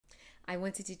I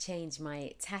wanted to change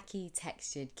my tacky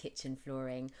textured kitchen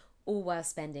flooring, all while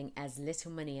spending as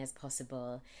little money as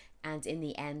possible. And in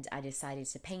the end, I decided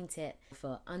to paint it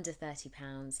for under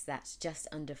 £30. That's just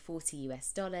under 40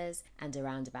 US dollars and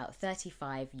around about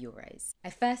 35 euros. I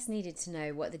first needed to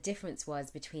know what the difference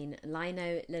was between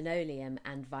lino, linoleum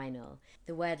and vinyl.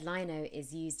 The word lino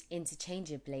is used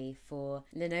interchangeably for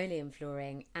linoleum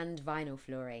flooring and vinyl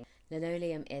flooring.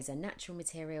 Linoleum is a natural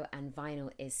material and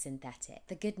vinyl is synthetic.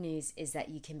 The good news is that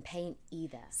you can paint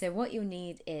either. So what you'll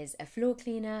need is a floor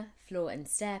cleaner, floor and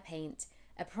stair paint,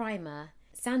 a primer,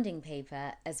 sanding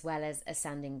paper, as well as a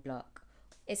sanding block.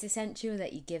 It's essential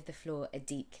that you give the floor a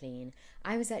deep clean.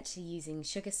 I was actually using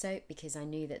sugar soap because I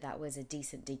knew that that was a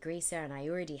decent degreaser and I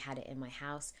already had it in my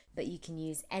house, but you can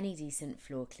use any decent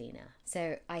floor cleaner.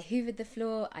 So I hoovered the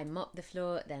floor, I mopped the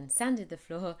floor, then sanded the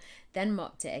floor, then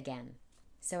mopped it again.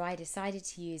 So I decided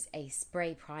to use a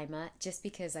spray primer just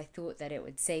because I thought that it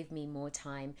would save me more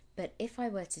time. But if I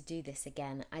were to do this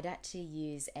again, I'd actually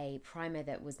use a primer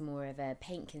that was more of a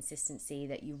paint consistency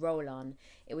that you roll on.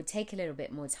 It would take a little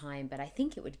bit more time, but I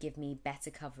think it would give me better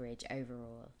coverage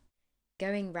overall.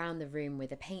 Going round the room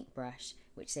with a paintbrush,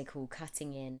 which they call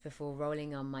cutting in, before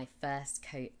rolling on my first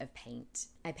coat of paint.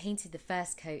 I painted the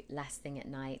first coat last thing at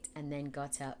night and then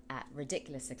got up at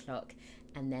ridiculous o'clock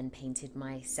and then painted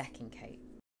my second coat.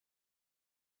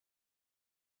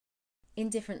 In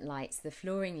different lights, the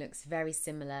flooring looks very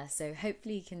similar, so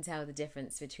hopefully you can tell the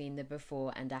difference between the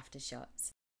before and after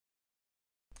shots.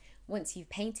 Once you've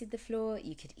painted the floor,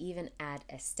 you could even add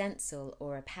a stencil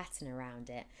or a pattern around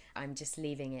it. I'm just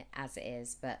leaving it as it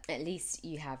is, but at least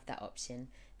you have that option.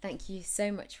 Thank you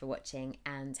so much for watching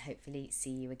and hopefully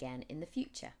see you again in the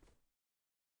future.